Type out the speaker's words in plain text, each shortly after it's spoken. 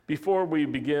Before we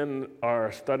begin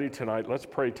our study tonight, let's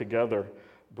pray together.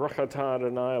 Baruch atah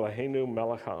Adonai Eloheinu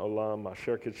melech haolam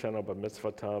asher kitshenu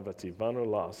b'mitzvotav v'tzivanu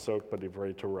la'asok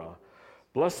b'divrei Torah.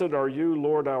 Blessed are you,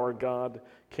 Lord our God,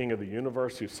 King of the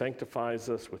universe, who sanctifies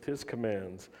us with his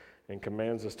commands and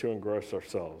commands us to engross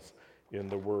ourselves in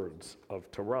the words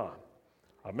of Torah.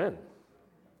 Amen.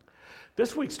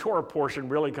 This week's Torah portion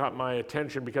really got my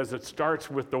attention because it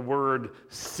starts with the word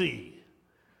see.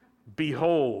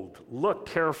 Behold, look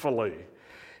carefully.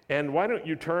 And why don't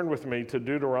you turn with me to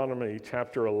Deuteronomy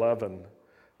chapter 11,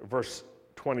 verse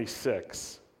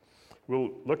 26.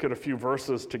 We'll look at a few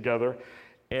verses together,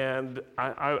 and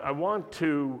I want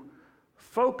to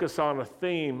focus on a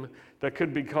theme that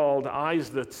could be called eyes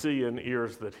that see and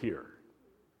ears that hear.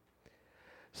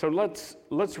 So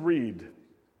let's read.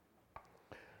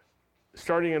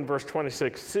 Starting in verse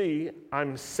 26, see,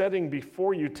 I'm setting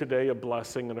before you today a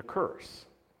blessing and a curse.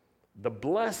 The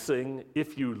blessing,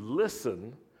 if you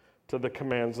listen to the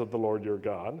commands of the Lord your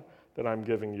God that I'm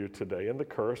giving you today, and the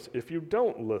curse, if you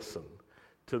don't listen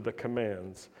to the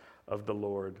commands of the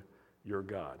Lord your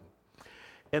God.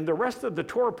 And the rest of the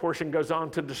Torah portion goes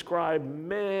on to describe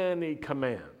many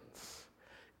commands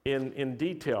in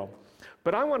detail.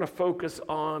 But I want to focus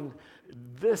on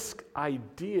this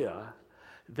idea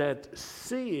that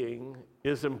seeing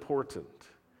is important.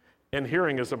 And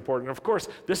hearing is important. Of course,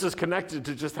 this is connected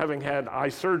to just having had eye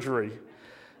surgery.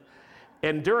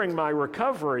 And during my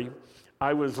recovery,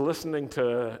 I was listening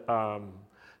to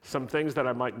some things that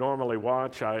I might normally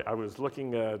watch. I was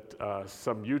looking at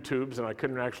some YouTubes, and I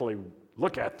couldn't actually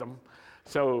look at them.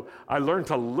 So I learned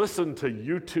to listen to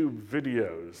YouTube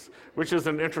videos, which is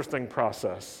an interesting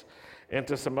process, and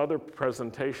to some other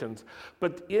presentations.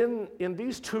 But in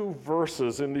these three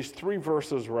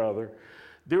verses rather,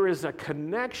 there is a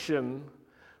connection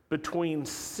between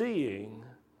seeing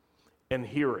and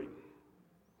hearing.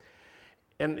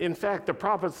 And in fact, the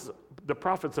prophets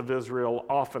of Israel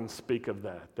often speak of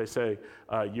that. They say,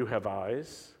 you have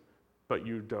eyes, but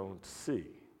you don't see.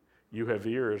 You have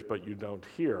ears, but you don't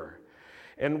hear.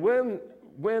 And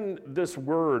when this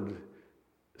word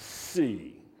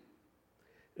see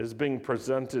is being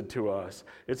presented to us,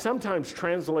 it's sometimes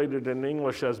translated in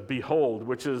English as behold,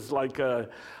 which is like a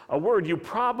word you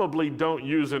probably don't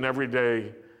use in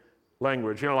everyday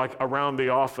language. Like around the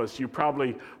office, you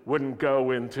probably wouldn't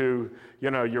go into,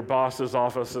 your boss's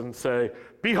office and say,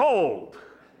 behold.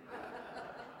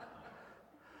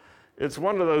 It's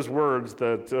one of those words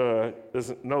that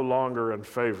is no longer in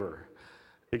favor,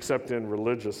 except in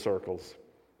religious circles.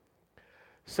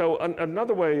 So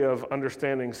another way of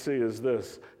understanding see is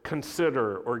this: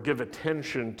 consider or give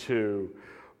attention to,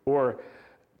 or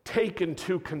take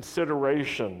into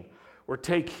consideration, or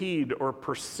take heed or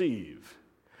perceive.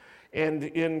 And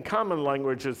in common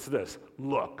language, it's this: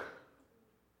 look.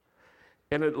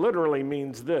 And it literally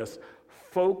means this: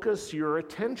 focus your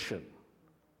attention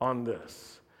on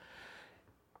this.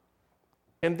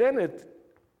 And then it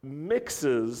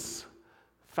mixes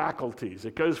faculties.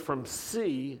 It goes from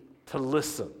see to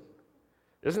listen.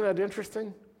 Isn't that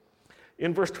interesting?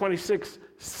 In verse 26,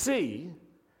 see,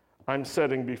 I'm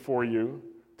setting before you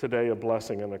today a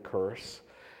blessing and a curse.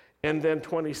 And then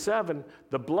 27,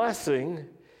 the blessing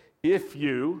if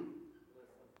you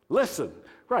listen.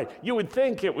 Right, you would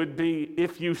think it would be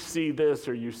if you see this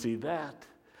or you see that,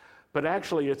 but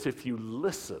actually it's if you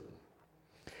listen.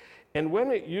 And when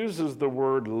it uses the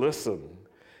word listen,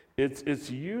 it's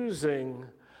using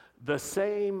the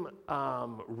same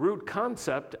root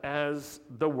concept as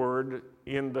the word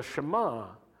in the Shema,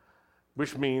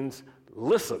 which means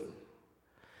listen.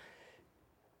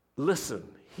 Listen,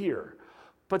 hear.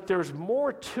 But there's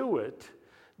more to it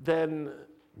than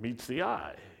meets the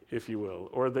eye, if you will,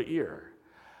 or the ear.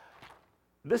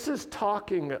 This is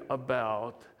talking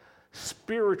about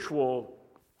spiritual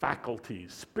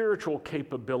faculties, spiritual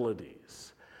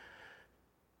capabilities.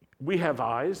 We have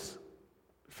eyes,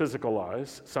 physical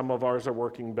eyes. Some of ours are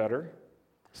working better,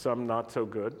 some not so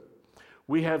good.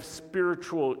 We have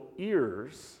spiritual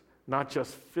ears, not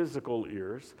just physical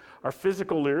ears. Our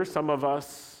physical ears, some of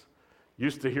us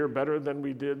used to hear better than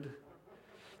we do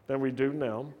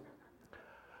now.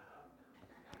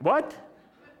 What?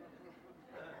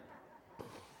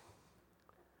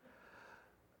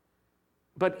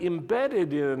 But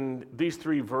embedded in these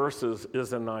three verses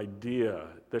is an idea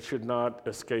that should not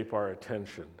escape our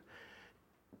attention.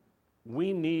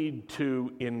 We need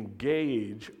to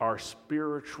engage our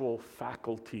spiritual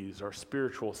faculties, our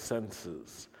spiritual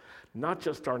senses, not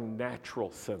just our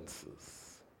natural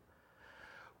senses.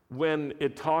 When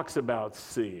it talks about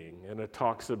seeing and it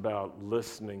talks about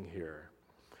listening here,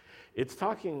 It's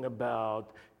talking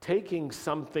about taking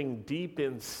something deep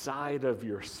inside of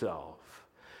yourself,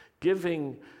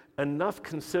 giving enough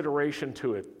consideration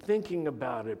to it, thinking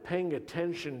about it, paying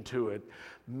attention to it,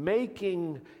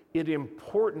 making it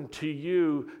important to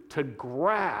you to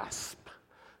grasp,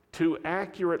 to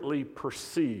accurately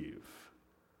perceive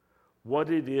what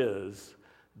it is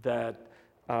that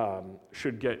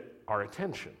should get our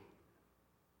attention.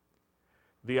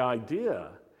 The idea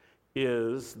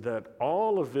is that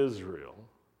all of Israel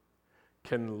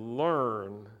can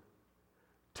learn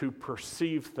to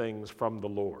perceive things from the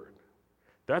Lord.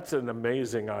 That's an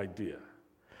amazing idea.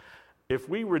 If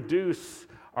we reduce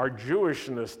our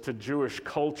Jewishness to Jewish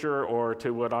culture or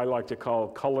to what I like to call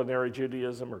culinary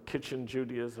Judaism or kitchen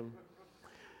Judaism,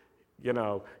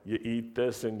 you eat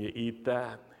this and you eat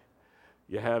that.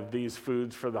 You have these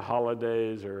foods for the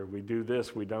holidays, or we do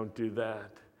this, we don't do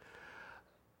that.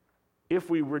 If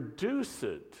we reduce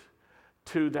it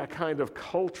to that kind of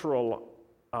cultural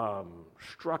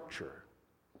structure,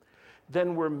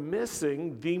 then we're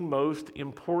missing the most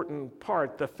important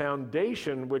part, the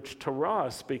foundation, which Torah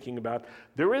is speaking about.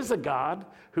 There is a God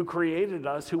who created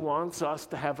us, who wants us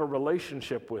to have a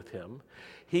relationship with him.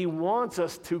 He wants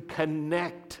us to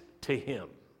connect to him.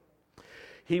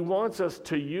 He wants us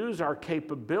to use our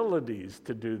capabilities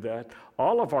to do that,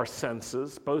 all of our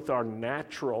senses, both our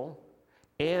natural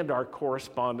and our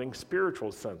corresponding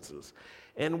spiritual senses.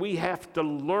 And we have to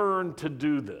learn to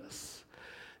do this.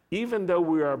 Even though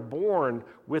we are born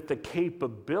with the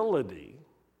capability,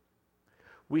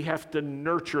 we have to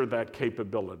nurture that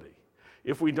capability.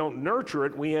 If we don't nurture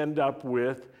it, we end up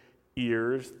with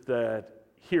ears that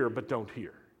hear but don't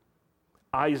hear,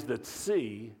 eyes that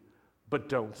see but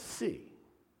don't see.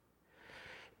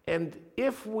 And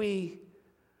if we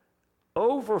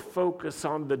over-focus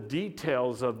on the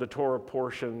details of the Torah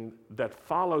portion that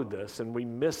follow this and we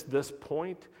miss this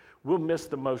point, we'll miss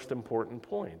the most important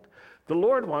point. The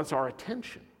Lord wants our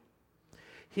attention.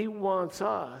 He wants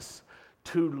us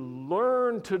to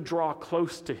learn to draw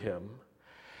close to him.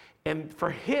 And for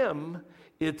him,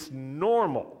 it's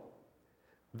normal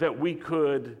that we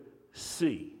could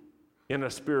see in a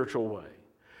spiritual way.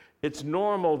 It's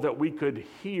normal that we could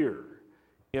hear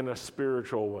in a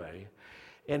spiritual way.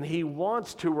 And he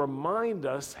wants to remind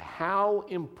us how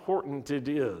important it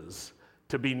is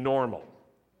to be normal.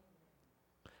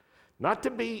 Not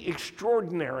to be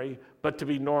extraordinary, but to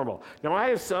be normal. Now, I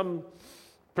have some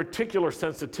particular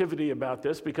sensitivity about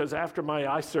this because after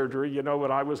my eye surgery, you know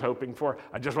what I was hoping for?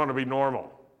 I just want to be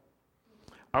normal.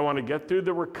 I want to get through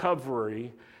the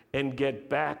recovery and get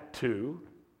back to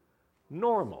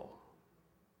normal.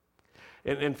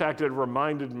 And in fact, it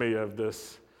reminded me of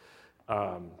this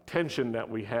tension that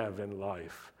we have in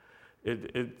life.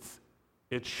 It's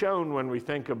shown when we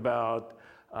think about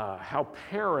how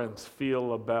parents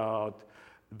feel about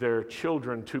their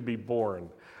children to be born.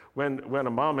 When a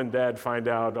mom and dad find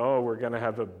out, oh, we're going to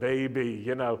have a baby,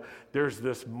 there's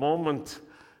this moment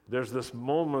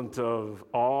of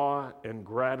awe and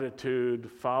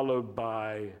gratitude followed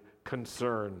by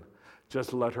concern.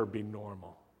 Just let her be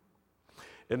normal.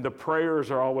 And the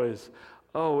prayers are always,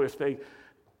 oh, if they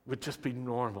would just be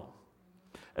normal.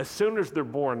 As soon as they're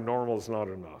born, normal is not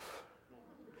enough.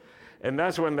 And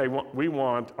that's when we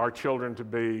want our children to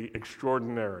be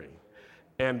extraordinary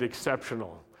and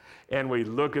exceptional. And we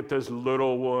look at this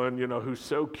little one, who's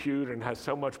so cute and has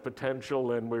so much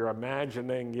potential, and we're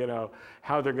imagining,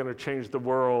 how they're going to change the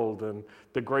world and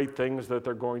the great things that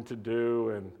they're going to do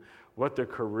and what their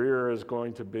career is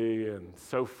going to be and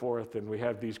so forth. And we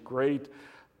have these great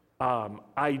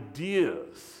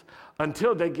ideas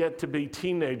until they get to be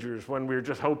teenagers when we're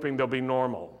just hoping they'll be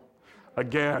normal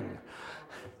again.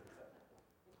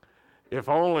 If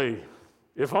only.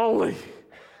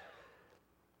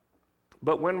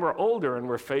 But when we're older and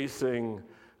we're facing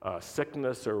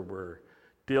sickness or we're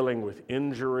dealing with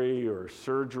injury or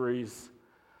surgeries,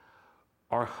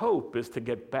 our hope is to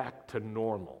get back to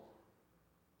normal.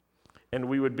 And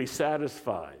we would be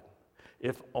satisfied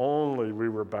if only we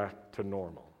were back to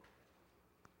normal.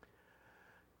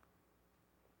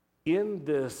 In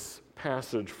this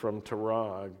passage from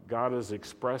Torah, God is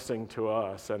expressing to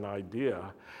us an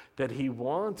idea that he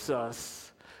wants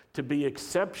us to be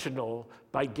exceptional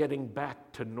by getting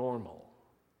back to normal.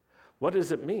 What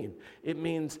does it mean? It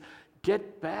means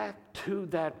get back to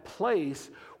that place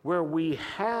where we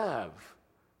have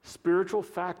spiritual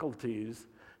faculties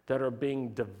that are being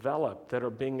developed, that are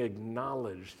being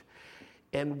acknowledged,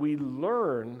 and we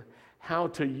learn how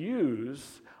to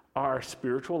use our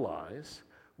spiritual eyes.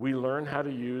 We learn how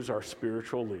to use our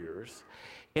spiritual ears.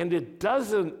 And it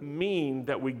doesn't mean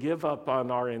that we give up on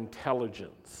our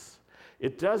intelligence.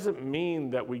 It doesn't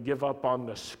mean that we give up on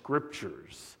the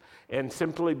scriptures and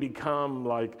simply become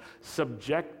like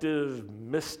subjective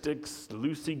mystics,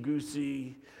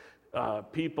 loosey-goosey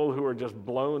people who are just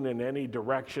blown in any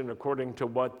direction according to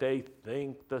what they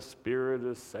think the Spirit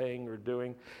is saying or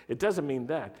doing. It doesn't mean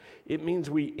that. It means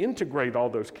we integrate all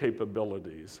those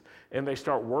capabilities and they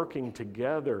start working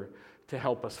together to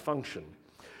help us function.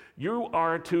 You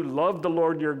are to love the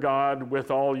Lord your God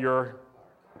with all your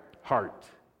heart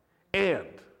and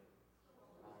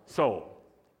soul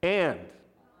and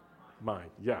mind.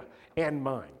 Yeah, and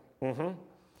mind.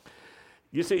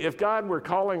 You see, if God were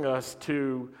calling us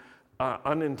to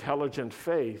unintelligent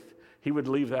faith, he would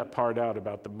leave that part out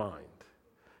about the mind.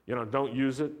 Don't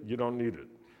use it, you don't need it.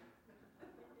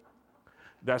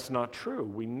 That's not true.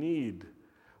 We need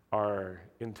our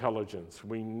intelligence.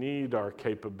 We need our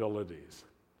capabilities.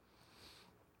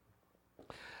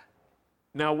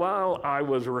 Now, while I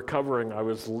was recovering, I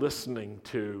was listening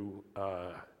to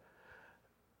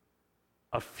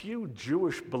a few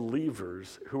Jewish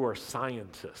believers who are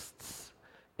scientists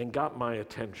and got my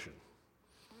attention.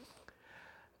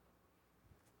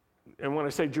 And when I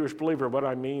say Jewish believer, what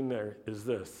I mean there is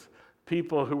this.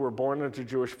 People who were born into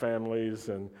Jewish families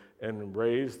and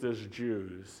raised as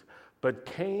Jews, but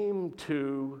came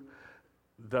to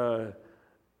the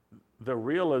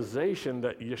realization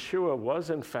that Yeshua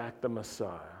was in fact the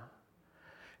Messiah,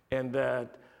 and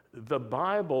that the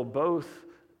Bible, both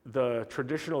the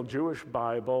traditional Jewish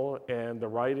Bible and the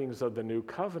writings of the New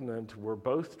Covenant, were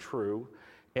both true,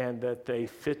 and that they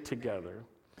fit together,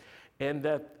 and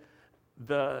that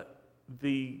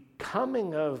the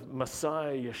coming of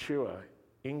Messiah Yeshua,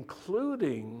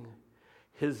 including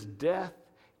his death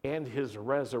and his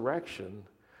resurrection,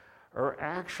 are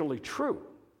actually true.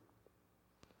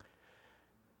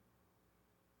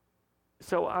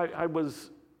 So I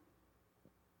was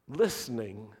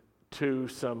listening to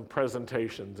some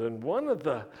presentations, and one of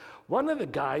the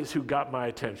guys who got my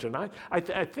attention, I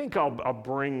think I'll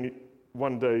bring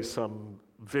one day some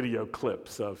video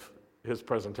clips of his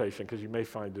presentation because you may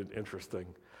find it interesting.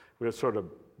 We'll sort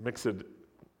of mix it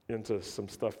into some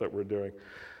stuff that we're doing.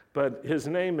 But his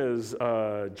name is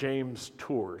James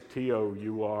Tour,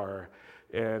 T-O-U-R,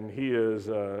 and he is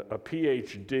a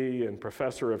PhD and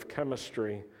professor of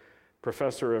chemistry,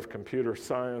 professor of computer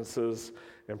sciences,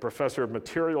 and professor of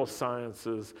material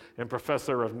sciences, and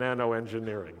professor of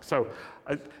nanoengineering. So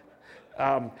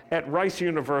at Rice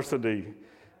University,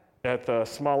 at the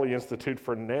Smalley Institute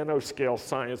for Nanoscale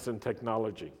Science and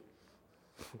Technology.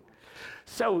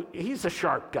 So he's a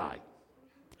sharp guy,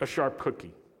 a sharp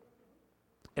cookie.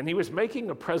 And he was making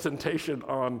a presentation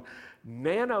on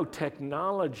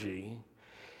nanotechnology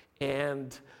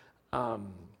and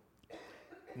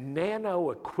nano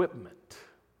equipment.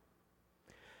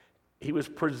 He was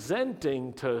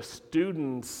presenting to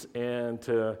students and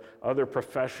to other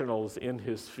professionals in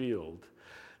his field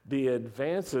the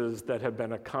advances that have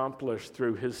been accomplished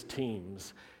through his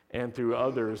teams and through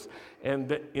others,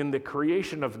 and in the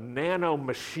creation of nano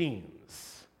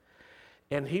machines.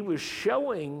 And he was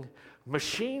showing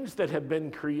machines that have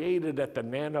been created at the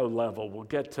nano level. We'll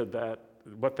get to that,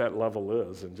 what that level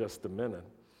is in just a minute.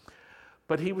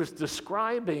 But he was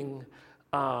describing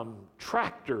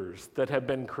tractors that have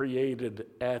been created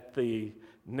at the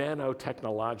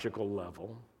nanotechnological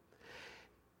level,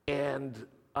 and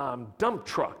dump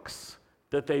trucks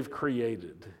that they've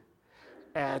created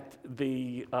at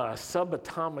the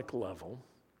subatomic level,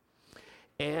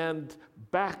 and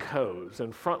backhoes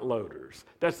and front loaders.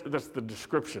 That's the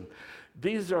description.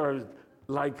 These are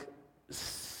like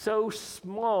so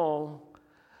small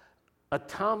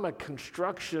atomic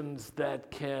constructions that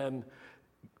can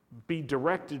be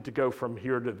directed to go from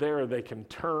here to there. They can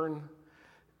turn,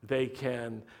 they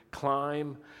can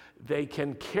climb, they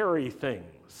can carry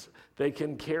things. They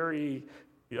can carry,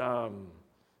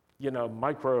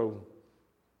 micro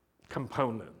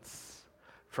components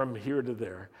from here to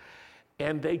there.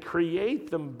 And they create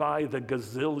them by the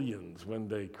gazillions when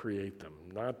they create them,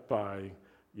 not by,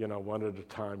 one at a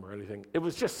time or anything. It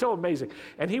was just so amazing.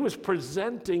 And he was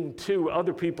presenting to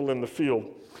other people in the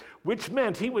field, which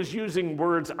meant he was using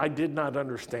words I did not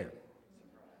understand.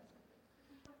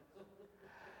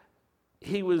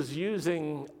 He was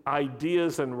using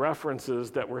ideas and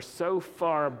references that were so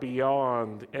far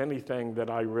beyond anything that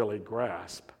I really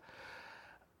grasp.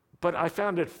 But I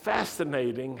found it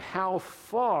fascinating how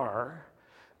far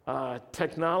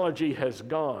technology has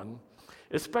gone,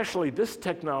 especially this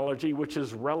technology, which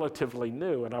is relatively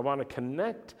new. And I want to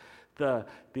connect the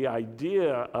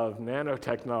idea of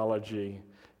nanotechnology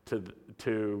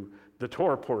to the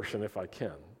Torah portion if I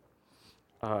can.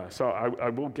 So I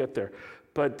will get there.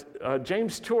 But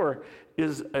James Tour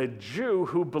is a Jew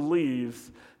who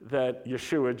believes that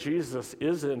Yeshua, Jesus,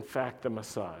 is in fact the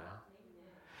Messiah,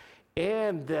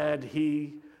 and that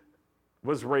he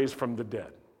was raised from the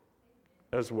dead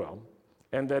as well,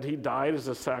 and that he died as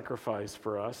a sacrifice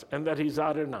for us, and that he's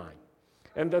Adonai,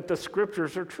 and that the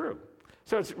scriptures are true.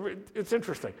 So it's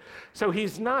interesting. So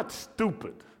he's not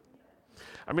stupid.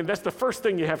 I mean, that's the first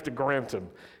thing you have to grant him,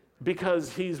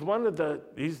 because he's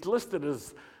listed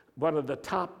as one of the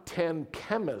top 10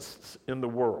 chemists in the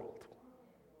world,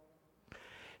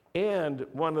 and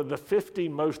one of the 50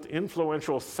 most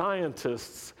influential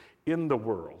scientists in the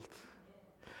world.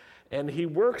 And he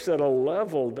works at a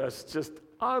level that's just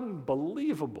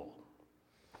unbelievable.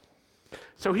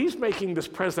 So he's making this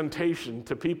presentation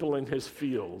to people in his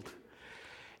field,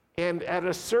 and at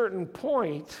a certain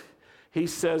point, he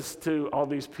says to all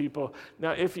these people,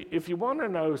 now if you want to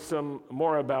know some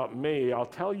more about me, I'll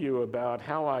tell you about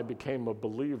how I became a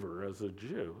believer as a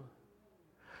Jew.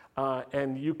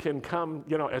 And you can come,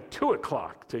 at 2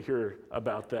 o'clock to hear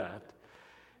about that.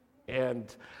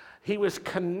 And he was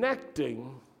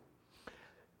connecting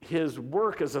his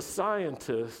work as a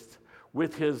scientist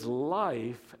with his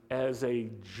life as a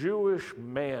Jewish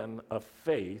man of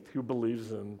faith who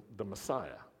believes in the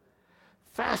Messiah.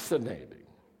 Fascinating.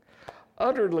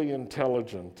 Utterly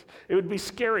intelligent. It would be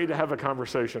scary to have a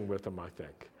conversation with him, I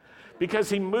think,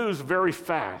 because he moves very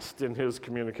fast in his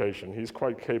communication. He's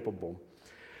quite capable.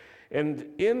 And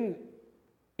in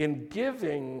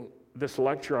giving this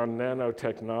lecture on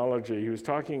nanotechnology, he was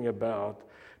talking about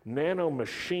nano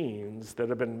machines that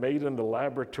have been made in the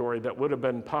laboratory that would have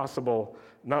been possible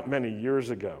not many years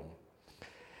ago.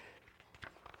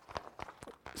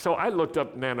 So I looked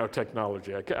up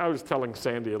nanotechnology. I was telling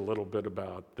Sandy a little bit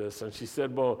about this, and she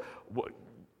said, well,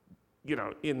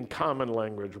 in common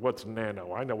language, what's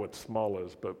nano? I know what small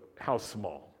is, but how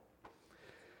small?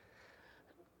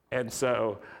 And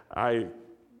so I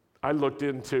looked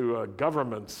into a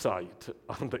government site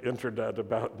on the internet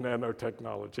about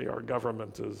nanotechnology. Our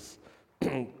government has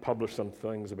published some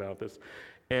things about this.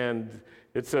 And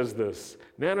it says this: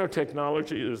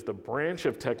 nanotechnology is the branch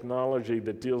of technology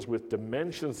that deals with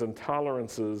dimensions and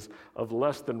tolerances of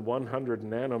less than 100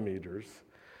 nanometers,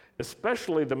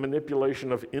 especially the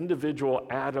manipulation of individual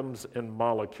atoms and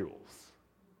molecules.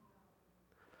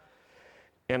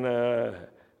 And a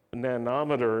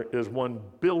nanometer is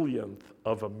 1/1000th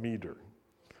of a meter.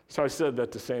 So I said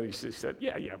that to Sandy. She said,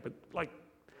 yeah, but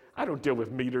I don't deal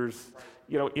with meters,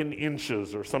 in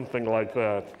inches or something like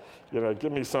that.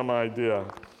 Give me some idea.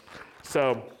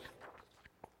 So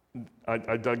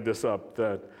I dug this up,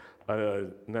 that a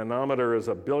nanometer is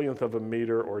 1/1000th of a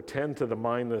meter, or 10 to the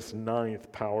minus 9th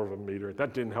power of a meter.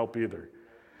 That didn't help either.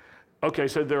 Okay,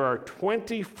 so there are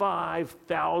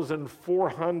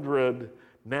 25,400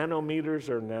 nanometers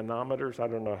or nanometers, I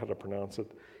don't know how to pronounce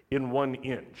it, in 1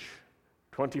 inch.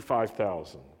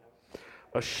 25,000.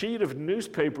 A sheet of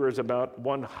newspaper is about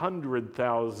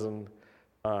 100,000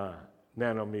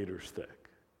 nanometers thick.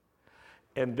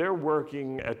 And they're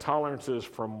working at tolerances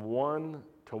from 1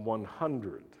 to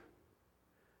 100.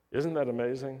 Isn't that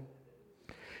amazing?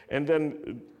 And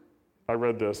then I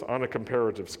read this on a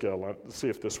comparative scale. Let's see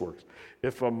if this works.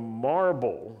 If a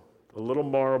little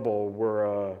marble were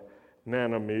a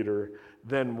nanometer,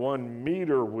 then 1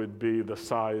 meter would be the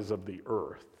size of the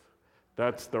Earth.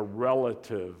 That's the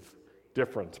relative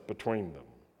difference between them.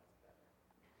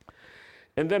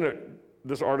 And then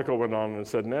this article went on and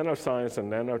said, nanoscience and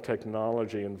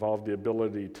nanotechnology involve the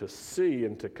ability to see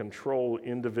and to control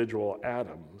individual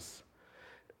atoms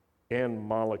and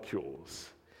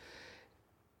molecules.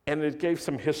 And it gave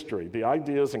some history. The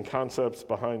ideas and concepts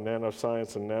behind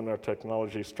nanoscience and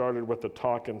nanotechnology started with a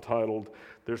talk entitled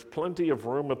 "There's Plenty of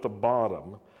Room at the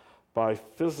Bottom" by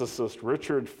physicist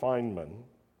Richard Feynman.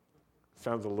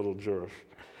 Sounds a little Jewish.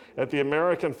 At the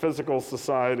American Physical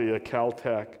Society at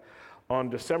Caltech on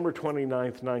December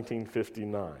 29th,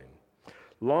 1959,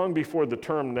 long before the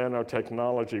term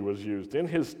nanotechnology was used. In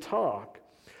his talk,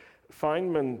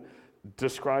 Feynman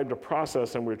described a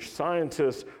process in which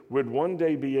scientists would one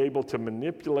day be able to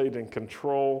manipulate and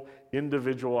control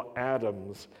individual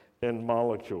atoms and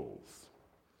molecules.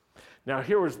 Now,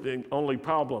 here was the only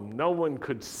problem. No one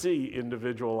could see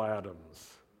individual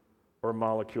atoms or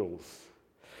molecules.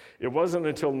 It wasn't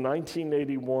until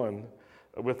 1981,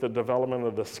 with the development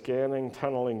of the scanning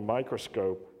tunneling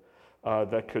microscope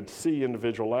that could see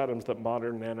individual atoms, that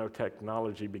modern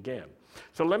nanotechnology began.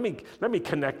 So let me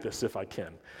connect this if I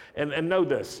can. And know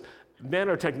this,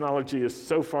 nanotechnology is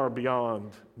so far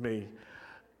beyond me,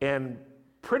 and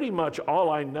pretty much all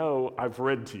I know I've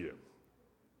read to you.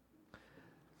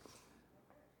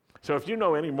 So if you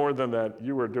know any more than that,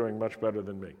 you are doing much better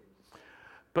than me.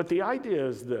 But the idea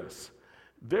is this.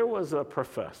 There was a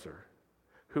professor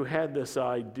who had this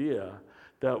idea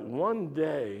that one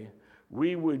day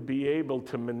we would be able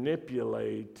to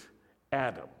manipulate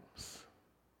atoms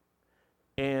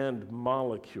and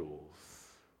molecules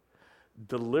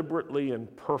deliberately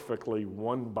and perfectly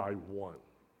one by one.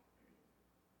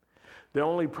 The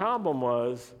only problem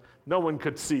was no one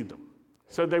could see them,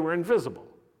 so they were invisible.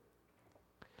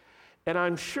 And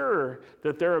I'm sure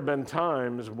that there have been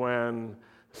times when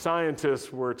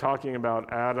scientists were talking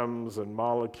about atoms and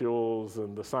molecules,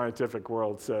 and the scientific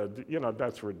world said,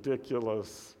 that's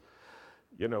ridiculous,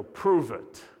 prove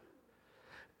it.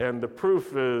 And the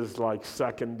proof is like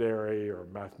secondary or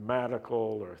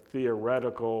mathematical or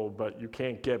theoretical, but you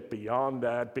can't get beyond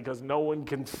that because no one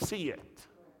can see it.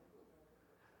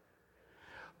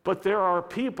 But there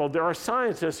are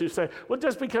scientists who say, well,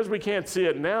 just because we can't see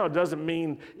it now doesn't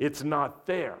mean it's not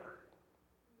there.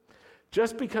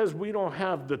 Just because we don't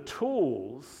have the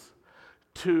tools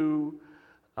to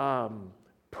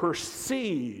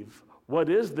perceive what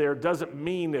is there doesn't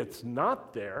mean it's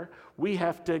not there. We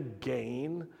have to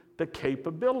gain the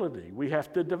capability. We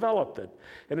have to develop it.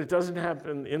 And it doesn't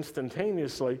happen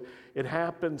instantaneously. It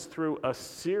happens through a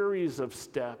series of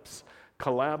steps,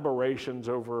 collaborations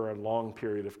over a long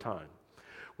period of time.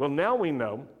 Well, now we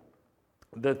know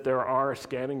that there are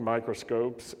scanning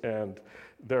microscopes and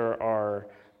there are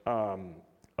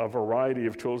a variety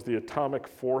of tools, the atomic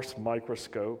force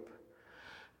microscope,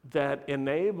 that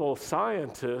enable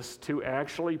scientists to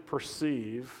actually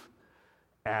perceive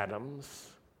atoms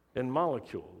and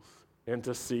molecules and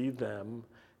to see them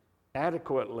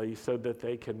adequately so that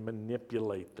they can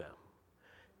manipulate them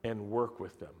and work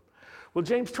with them. Well,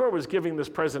 James Tour was giving this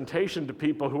presentation to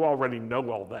people who already know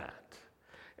all that,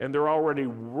 and they're already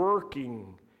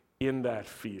working in that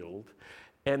field.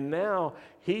 And now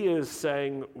he is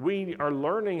saying we are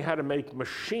learning how to make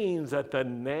machines at the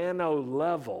nano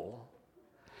level,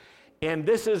 and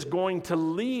this is going to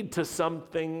lead to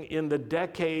something in the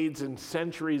decades and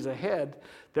centuries ahead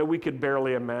that we could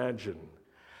barely imagine.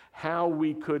 How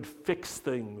we could fix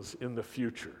things in the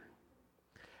future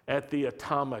at the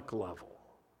atomic level,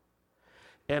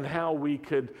 and how we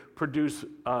could produce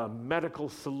medical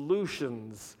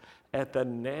solutions at the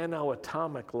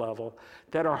nanoatomic level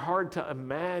that are hard to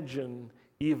imagine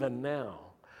even now.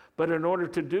 But in order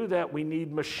to do that, we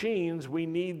need machines. We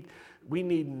need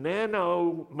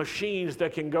nano machines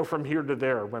that can go from here to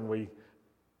there when we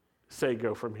say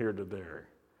go from here to there,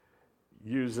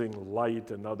 using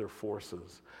light and other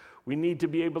forces. We need to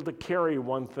be able to carry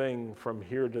one thing from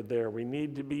here to there. We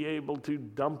need to be able to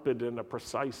dump it in a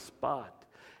precise spot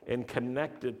and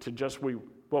connect it to just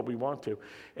what we want to.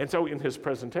 And so in his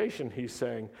presentation, he's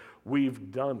saying,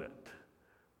 we've done it.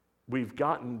 We've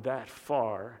gotten that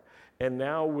far, and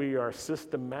now we are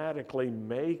systematically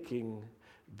making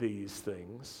these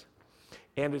things,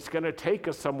 and it's going to take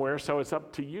us somewhere, so it's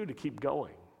up to you to keep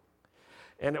going.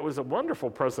 And it was a wonderful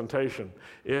presentation.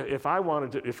 If I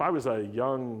was a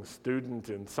young student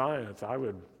in science, I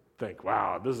would think,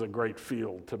 wow, this is a great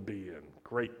field to be in,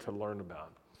 great to learn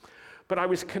about. But I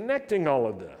was connecting all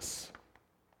of this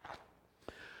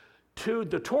to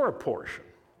the Torah portion.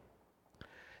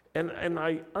 And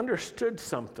I understood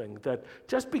something, that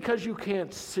just because you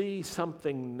can't see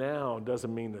something now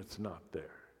doesn't mean it's not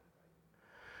there.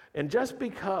 And just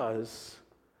because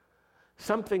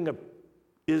something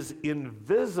is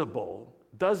invisible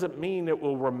doesn't mean it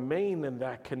will remain in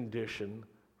that condition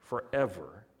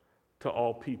forever to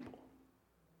all people.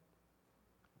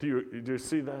 Do you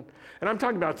see that? And I'm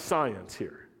talking about science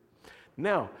here.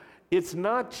 Now, it's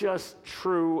not just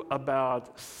true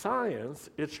about science,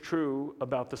 it's true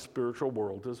about the spiritual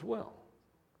world as well.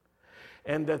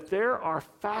 And that there are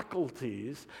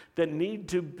faculties that need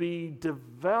to be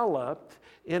developed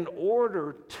in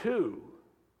order to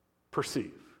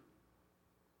perceive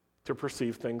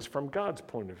things from God's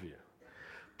point of view,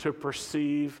 to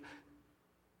perceive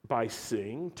by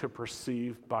seeing, to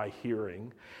perceive by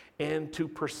hearing, and to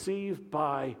perceive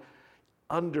by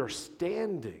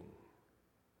understanding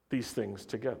these things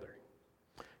together.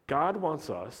 God wants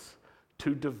us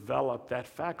to develop that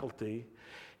faculty,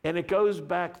 and it goes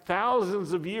back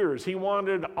thousands of years. He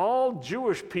wanted all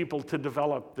Jewish people to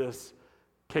develop this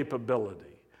capability.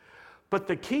 But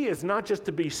the key is not just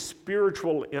to be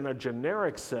spiritual in a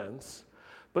generic sense,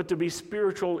 but to be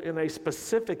spiritual in a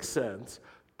specific sense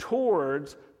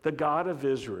towards the God of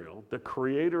Israel, the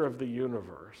creator of the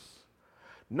universe.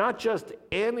 Not just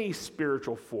any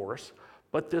spiritual force,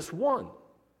 but this one,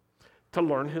 to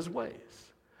learn his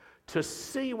ways, to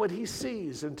see what he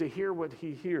sees and to hear what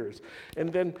he hears,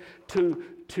 and then to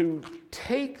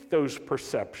take those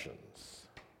perceptions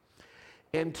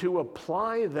and to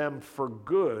apply them for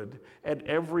good at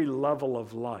every level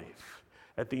of life,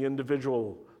 at the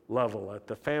individual level, at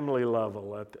the family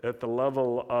level, at the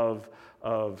level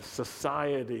of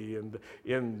society, and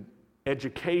in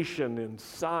education, in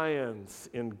science,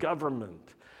 in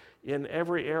government, in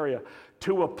every area,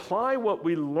 to apply what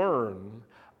we learn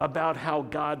about how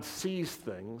God sees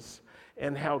things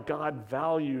and how God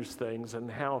values things and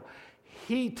how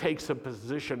he takes a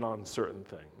position on certain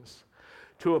things,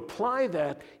 to apply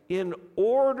that in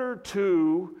order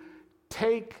to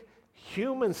take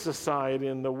human society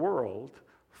in the world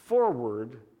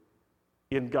forward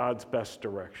in God's best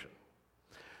direction.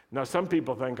 Now, some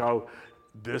people think, oh,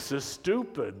 this is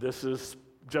stupid, this is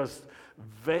just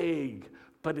vague,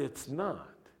 but it's not.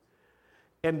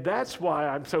 And that's why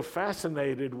I'm so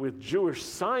fascinated with Jewish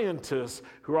scientists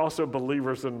who are also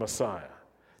believers in Messiah.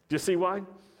 Do you see why?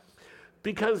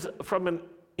 Because from an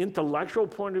intellectual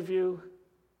point of view,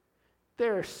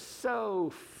 they're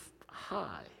so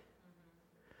high.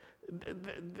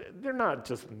 They're not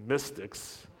just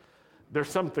mystics, they're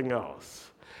something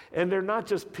else. And they're not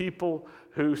just people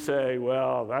who say,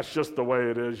 well, that's just the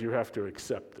way it is, you have to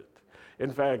accept it.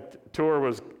 In fact,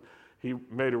 he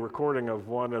made a recording of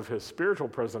one of his spiritual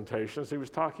presentations. He was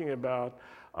talking about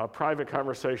a private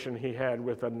conversation he had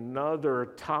with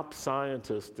another top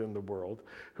scientist in the world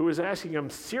who was asking him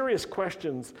serious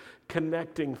questions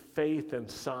connecting faith and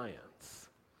science.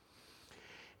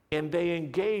 And they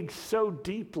engaged so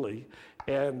deeply,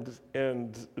 and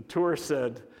Tour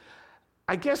said,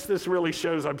 I guess this really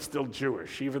shows I'm still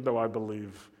Jewish, even though I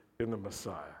believe in the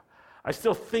Messiah. I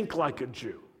still think like a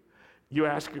Jew. You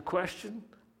ask a question,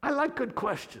 I like good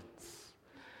questions.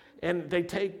 And they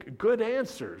take good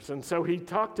answers. And so he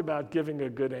talked about giving a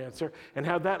good answer and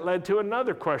how that led to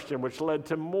another question, which led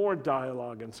to more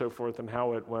dialogue and so forth, and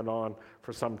how it went on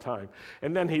for some time.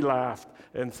 And then he laughed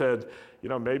and said,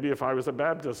 maybe if I was a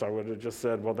Baptist, I would have just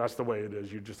said, well, that's the way it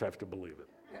is. You just have to believe it.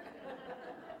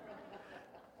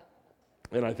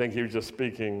 And I think he was just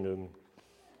speaking in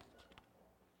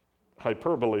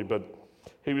hyperbole, but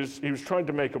he was trying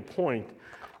to make a point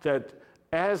that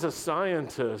as a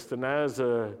scientist and as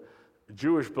a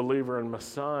Jewish believer in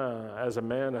Messiah, as a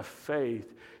man of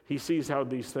faith, he sees how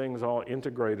these things all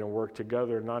integrate and work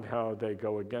together, not how they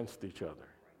go against each other.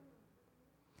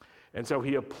 And so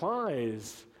he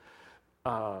applies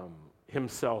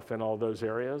himself in all those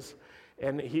areas,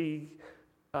 and he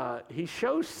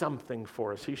shows something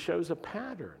for us. He shows a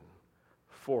pattern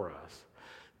for us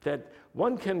that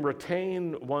one can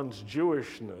retain one's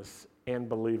Jewishness and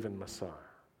believe in Messiah.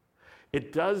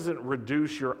 It doesn't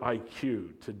reduce your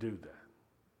IQ to do that.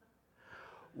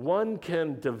 One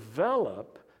can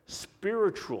develop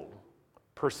spiritual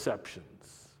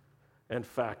perceptions and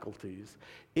faculties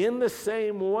in the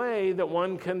same way that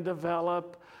one can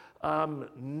develop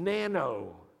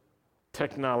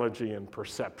nanotechnology and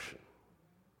perception.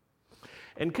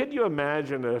 And could you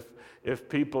imagine if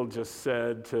people just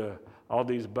said to all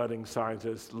these budding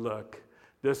scientists, look,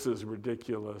 this is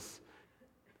ridiculous.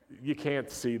 You can't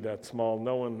see that small.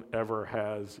 No one ever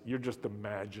has. You're just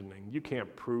imagining. You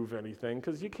can't prove anything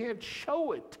because you can't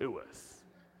show it to us.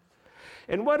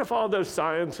 And what if all those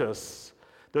scientists,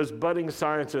 those budding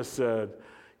scientists said,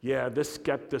 yeah, this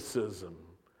skepticism,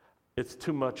 it's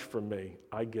too much for me.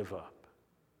 I give up.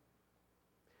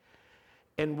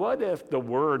 And what if the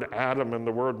word atom and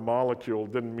the word molecule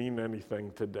didn't mean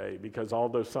anything today because all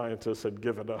those scientists had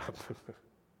given up?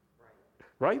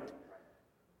 Right?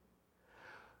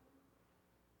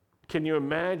 Can you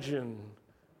imagine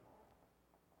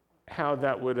how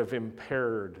that would have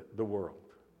impaired the world?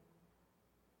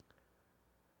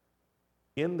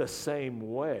 In the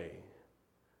same way,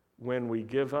 when we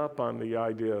give up on the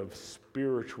idea of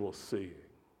spiritual seeing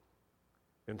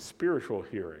and spiritual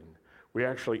hearing, we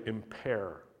actually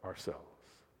impair ourselves.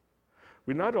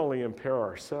 We not only impair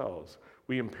ourselves,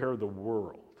 we impair the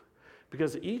world.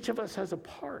 Because each of us has a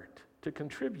part to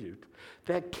contribute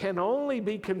that can only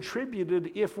be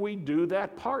contributed if we do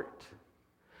that part.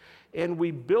 And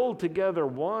we build together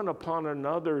one upon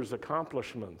another's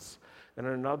accomplishments and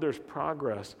another's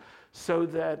progress so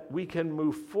that we can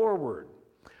move forward.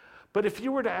 But if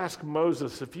you were to ask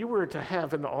Moses, if you were to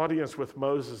have an audience with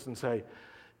Moses and say,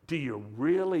 do you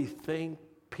really think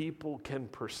people can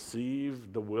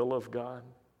perceive the will of God?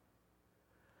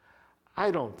 I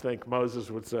don't think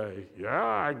Moses would say,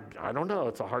 yeah, I don't know,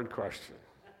 it's a hard question.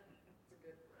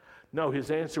 No,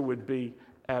 his answer would be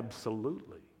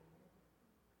absolutely.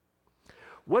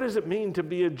 What does it mean to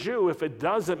be a Jew if it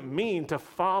doesn't mean to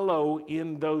follow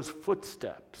in those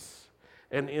footsteps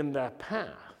and in that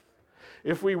path?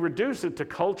 If we reduce it to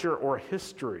culture or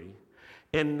history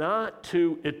and not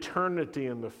to eternity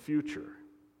in the future,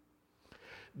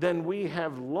 then we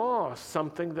have lost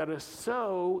something that is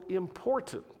so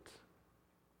important.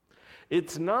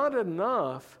 It's not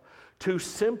enough to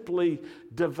simply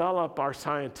develop our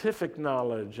scientific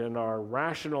knowledge and our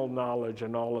rational knowledge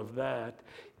and all of that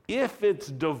if it's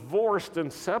divorced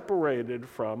and separated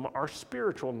from our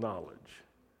spiritual knowledge.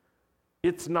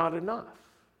 It's not enough.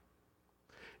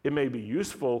 It may be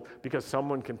useful because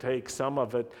someone can take some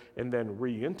of it and then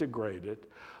reintegrate it.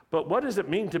 But what does it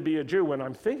mean to be a Jew? When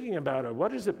I'm thinking about it,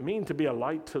 what does it mean to be a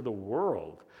light to the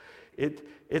world?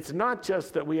 It's not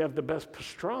just that we have the best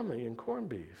pastrami and corned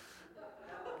beef.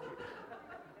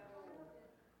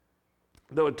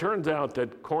 Though it turns out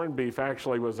that corned beef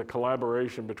actually was a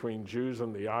collaboration between Jews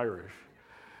and the Irish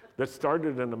that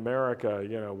started in America,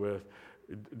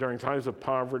 during times of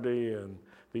poverty and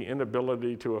the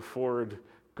inability to afford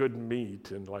good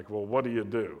meat, and what do you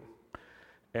do?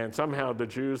 And somehow the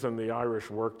Jews and the Irish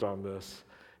worked on this,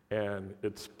 and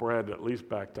it spread at least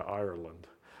back to Ireland,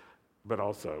 but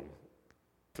also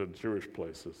to Jewish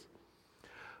places.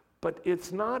 But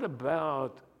it's not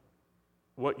about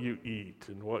what you eat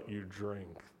and what you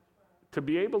drink. To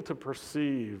be able to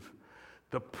perceive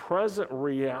the present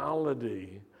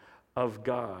reality of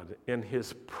God and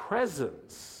his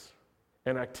presence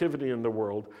and activity in the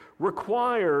world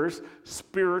requires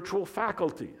spiritual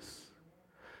faculties.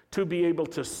 To be able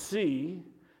to see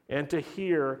and to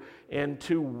hear and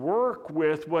to work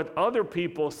with what other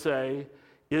people say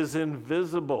is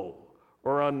invisible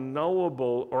or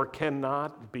unknowable or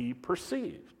cannot be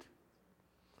perceived.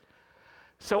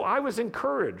 So I was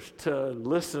encouraged to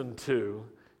listen to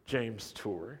James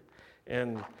Tour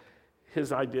and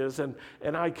his ideas, and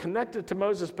I connected to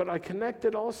Moses, but I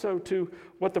connected also to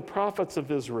what the prophets of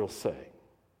Israel say.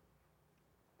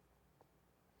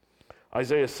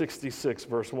 Isaiah 66,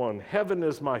 verse 1, "Heaven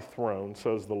is my throne,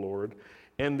 says the Lord,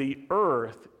 and the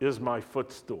earth is my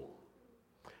footstool."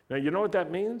 Now, you know what that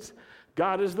means?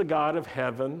 God is the God of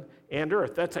heaven and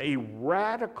earth. That's a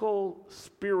radical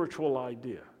spiritual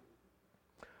idea.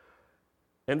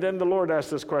 And then the Lord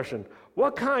asked this question,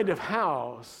 what kind of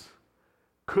house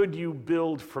could you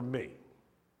build for me?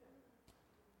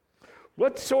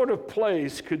 What sort of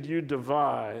place could you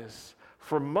devise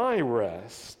for my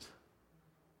rest?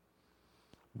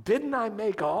 Didn't I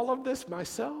make all of this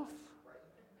myself?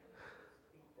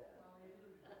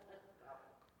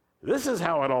 This is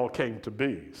how it all came to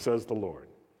be, says the Lord.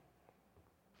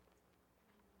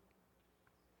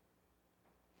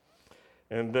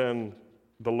 And then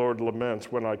the Lord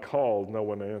laments, when I called, no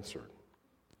one answered.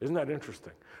 Isn't that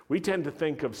interesting? We tend to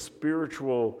think of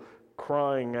spiritual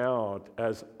crying out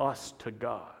as us to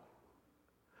God.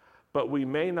 But we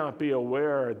may not be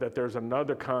aware that there's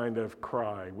another kind of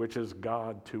cry, which is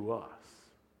God to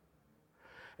us.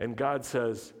 And God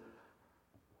says,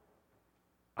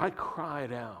 I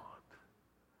cried out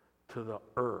to the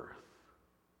earth,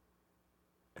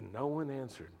 and no one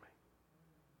answered me.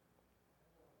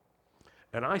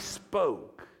 And I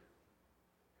spoke,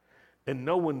 and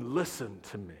no one listened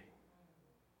to me.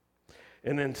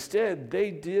 And instead,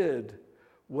 they did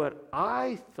what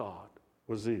I thought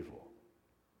was evil.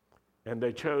 And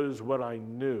they chose what I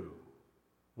knew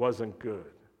wasn't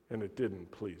good, and it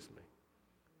didn't please me.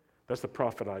 That's the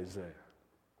prophet Isaiah.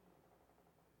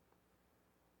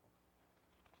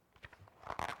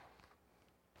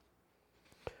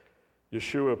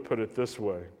 Yeshua put it this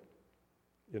way.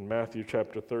 In Matthew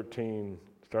chapter 13,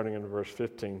 starting in verse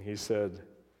 15, he said,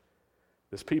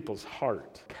 this people's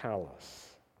heart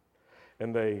callous,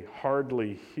 and they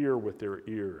hardly hear with their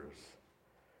ears,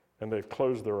 and they've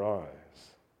closed their eyes.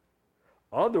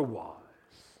 Otherwise,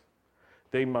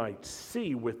 they might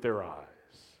see with their eyes,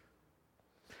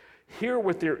 hear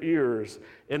with their ears,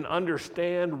 and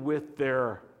understand with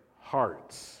their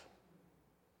hearts,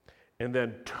 and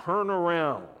then turn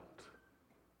around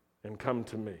and come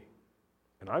to me,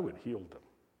 and I would heal them.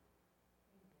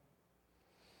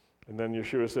 And then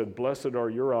Yeshua said, blessed are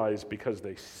your eyes because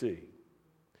they see,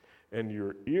 and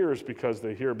your ears because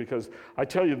they hear. Because I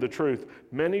tell you the truth,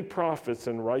 many prophets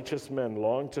and righteous men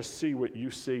long to see what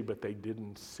you see, but they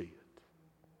didn't see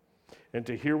it. And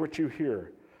to hear what you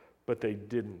hear, but they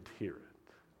didn't hear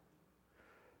it.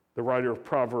 The writer of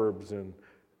Proverbs in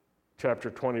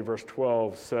chapter 20, verse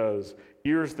 12 says,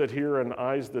 ears that hear and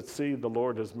eyes that see, the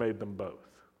Lord has made them both.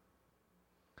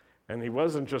 And he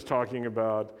wasn't just talking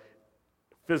about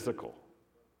physical.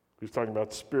 He was talking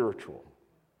about spiritual.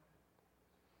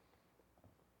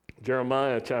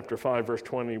 Jeremiah chapter 5, verse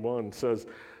 21 says,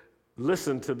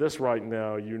 listen to this right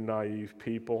now, you naive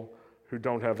people who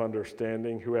don't have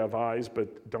understanding, who have eyes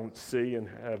but don't see, and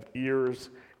have ears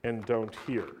and don't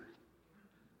hear.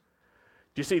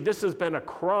 You see, this has been a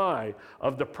cry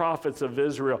of the prophets of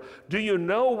Israel. Do you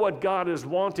know what God is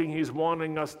wanting? He's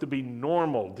wanting us to be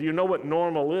normal. Do you know what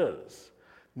normal is?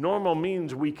 Normal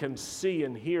means we can see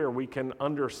and hear, we can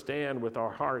understand with our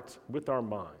hearts, with our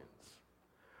minds.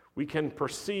 We can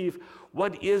perceive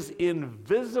what is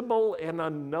invisible and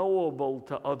unknowable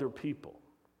to other people,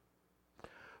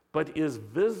 but is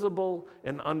visible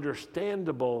and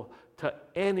understandable to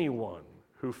anyone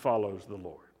who follows the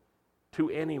Lord, to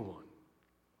anyone.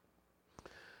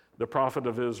 The prophet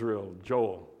of Israel,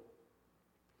 Joel,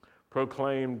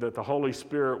 proclaimed that the Holy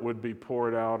Spirit would be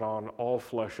poured out on all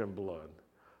flesh and blood,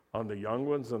 on the young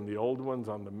ones and the old ones,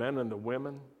 on the men and the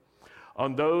women,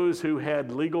 on those who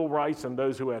had legal rights and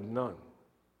those who had none.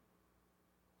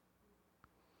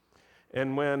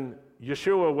 And when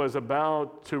Yeshua was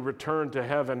about to return to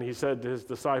heaven, he said to his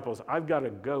disciples, I've got to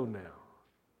go now.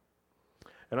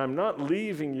 And I'm not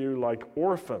leaving you like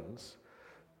orphans.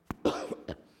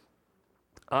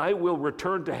 I will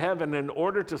return to heaven in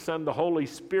order to send the Holy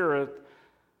Spirit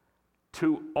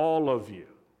to all of you.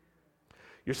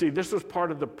 You see, this was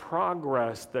part of the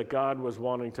progress that God was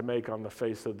wanting to make on the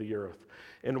face of the earth.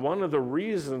 And one of the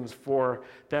reasons for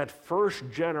that first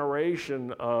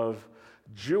generation of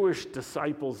Jewish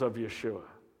disciples of Yeshua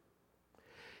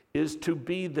is to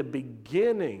be the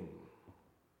beginning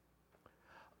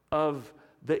of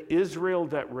the Israel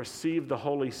that received the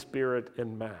Holy Spirit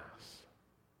en masse.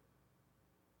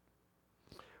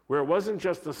 Where it wasn't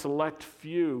just a select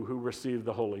few who received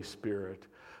the Holy Spirit,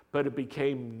 but it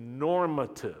became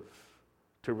normative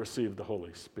to receive the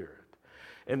Holy Spirit.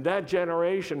 And that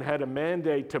generation had a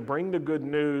mandate to bring the good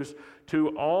news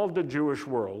to all the Jewish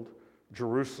world,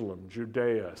 Jerusalem,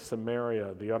 Judea,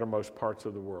 Samaria, the uttermost parts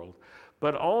of the world,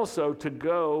 but also to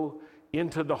go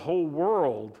into the whole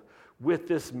world with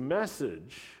this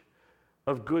message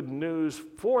of good news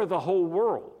for the whole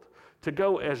world, to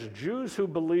go as Jews who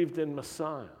believed in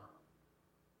Messiah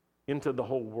into the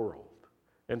whole world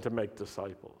and to make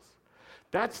disciples.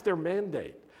 That's their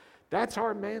mandate. That's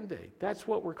our mandate. That's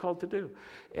what we're called to do.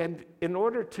 And in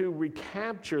order to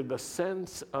recapture the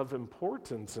sense of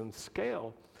importance and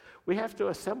scale, we have to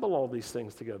assemble all these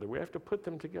things together. We have to put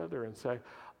them together and say,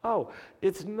 oh,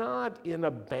 it's not in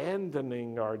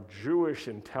abandoning our Jewish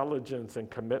intelligence and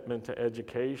commitment to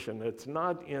education. It's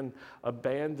not in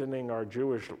abandoning our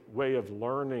Jewish way of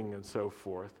learning and so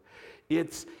forth.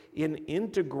 It's in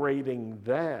integrating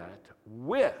that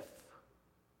with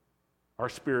our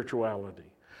spirituality,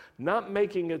 not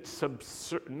making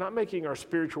our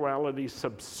spirituality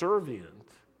subservient,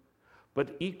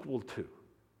 but equal to,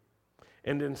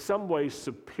 and in some ways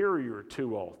superior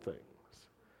to all things.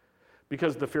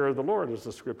 Because the fear of the Lord, as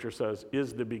the scripture says,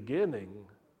 is the beginning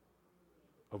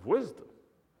of wisdom.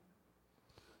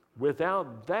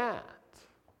 Without that,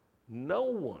 no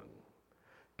one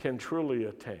can truly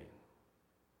attain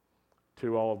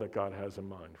to all that God has in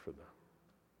mind for them.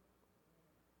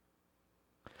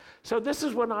 So this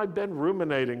is what I've been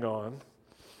ruminating on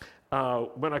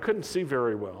when I couldn't see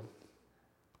very well,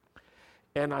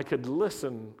 and I could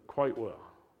listen quite well.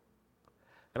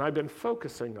 And I've been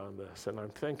focusing on this, and I'm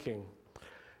thinking,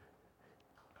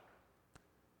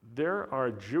 there are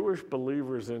Jewish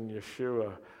believers in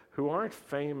Yeshua who aren't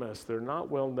famous, they're not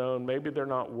well known, maybe they're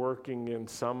not working in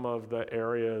some of the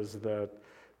areas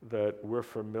that we're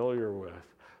familiar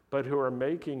with, but who are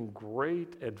making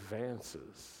great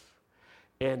advances.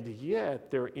 And yet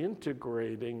they're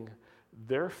integrating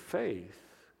their faith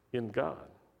in God,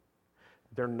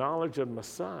 their knowledge of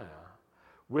Messiah,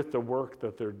 with the work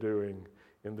that they're doing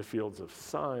in the fields of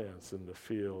science, in the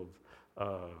field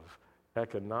of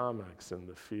economics, in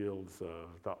the fields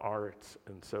of the arts,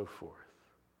 and so forth.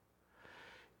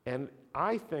 And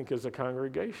I think as a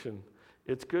congregation,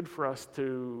 it's good for us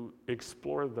to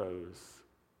explore those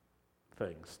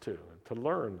things too, and to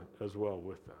learn as well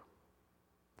with them.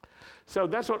 So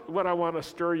that's what I want to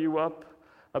stir you up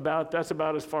about. That's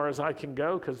about as far as I can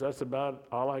go, because that's about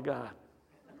all I got.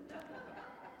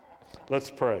 Let's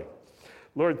pray.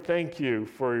 Lord, thank you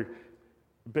for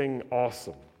being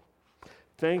awesome.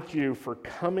 Thank you for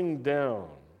coming down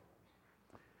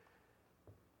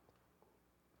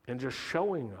and just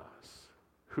showing us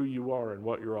who you are and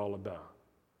what you're all about.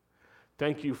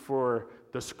 Thank you for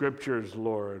the scriptures,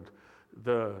 Lord,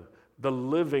 the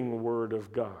living word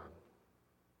of God.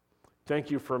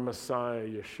 Thank you for Messiah,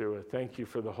 Yeshua. Thank you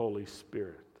for the Holy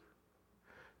Spirit.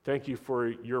 Thank you for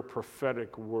your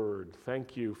prophetic word.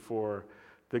 Thank you for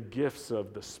the gifts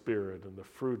of the Spirit and the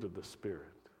fruit of the Spirit.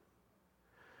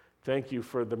 Thank you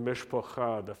for the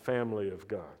mishpocha, the family of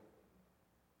God.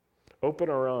 Open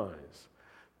our eyes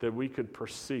that we could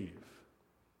perceive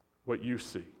what you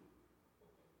see,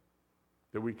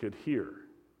 that we could hear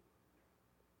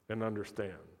and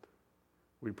understand.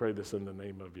 We pray this in the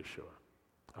name of Yeshua.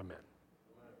 Amen.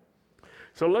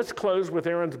 So let's close with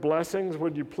Aaron's blessings.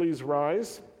 Would you please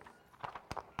rise?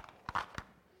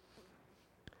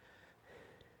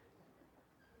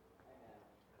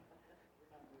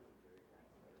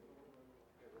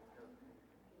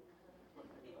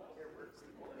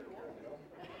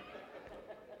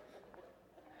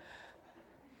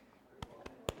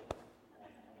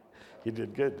 He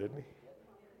did good, didn't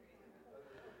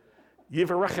he?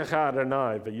 Yivarechecha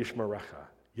Adonai v'yishmerecha.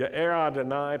 Ya'er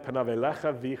Adonai panav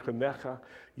elecha v'yichunecha.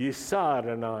 Yisa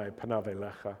Adonai panav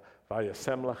elecha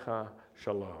v'yasem lecha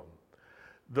shalom.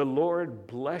 The Lord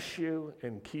bless you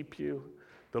and keep you.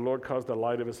 The Lord cause the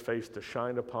light of his face to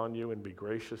shine upon you and be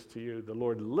gracious to you. The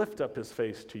Lord lift up his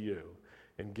face to you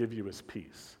and give you his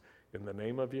peace. In the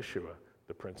name of Yeshua,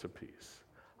 the Prince of Peace.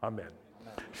 Amen.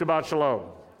 Shabbat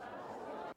shalom.